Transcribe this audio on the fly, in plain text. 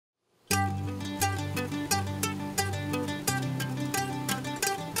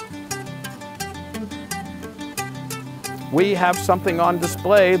we have something on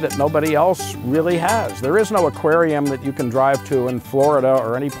display that nobody else really has. There is no aquarium that you can drive to in Florida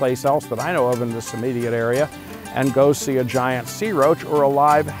or any place else that I know of in this immediate area and go see a giant sea roach or a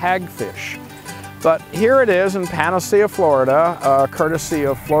live hagfish. But here it is in Panacea, Florida, courtesy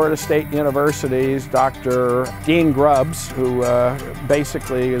of Florida State University's Dr. Dean Grubbs, who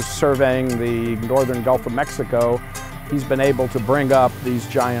basically is surveying the northern Gulf of Mexico. He's been able to bring up these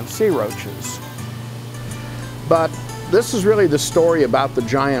giant sea roaches. But this is really the story about the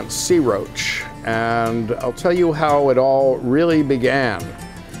giant sea roach, and I'll tell you how it all really began.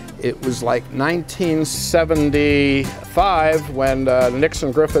 It was like 1975 when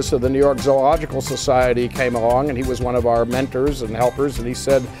Nixon Griffiths of the New York Zoological Society came along, and he was one of our mentors and helpers, and he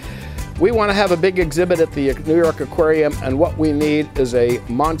said, "We want to have a big exhibit at the New York Aquarium, and what we need is a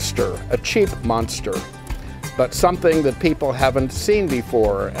monster, a cheap monster, but something that people haven't seen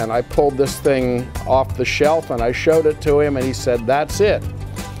before." And I pulled this thing off the shelf and I showed it to him, and he said, "That's it."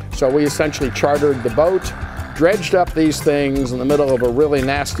 So we essentially chartered the boat, dredged up these things in the middle of a really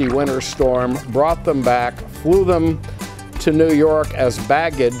nasty winter storm, brought them back, flew them to New York as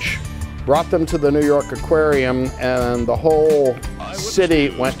baggage, brought them to the New York Aquarium, and the whole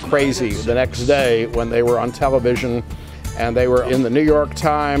city went crazy the next day when they were on television, and they were in the New York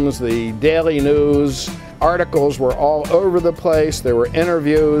Times, the Daily News. Articles were all over the place, there were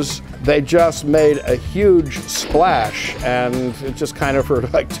interviews. They just made a huge splash, and it just kind of for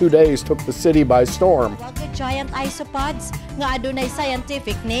like 2 days took the city by storm. Giant isopods nga adunay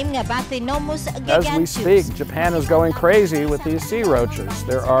scientific name nga Bathynomus giganteus. As we speak, Japan is going crazy with these sea roaches.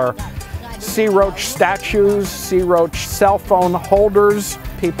 There are sea roach statues, sea roach cell phone holders,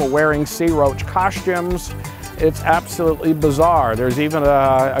 people wearing sea roach costumes. It's absolutely bizarre. There's even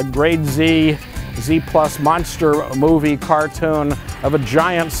a grade Z plus monster movie cartoon of a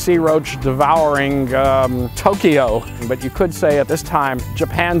giant sea roach devouring Tokyo. But you could say at this time,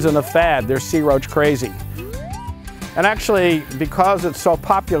 Japan's in a fad, they're sea roach crazy. And actually, because it's so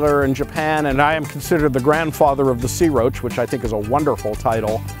popular in Japan, and I am considered the grandfather of the sea roach, which I think is a wonderful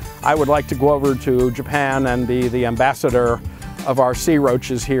title, I would like to go over to Japan and be the ambassador of our sea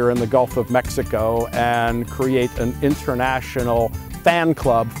roaches here in the Gulf of Mexico and create an international fan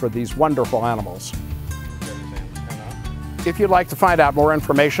club for these wonderful animals. If you'd like to find out more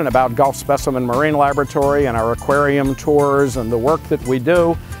information about Gulf Specimen Marine Laboratory and our aquarium tours and the work that we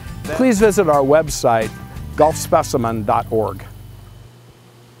do, please visit our website, gulfspecimen.org.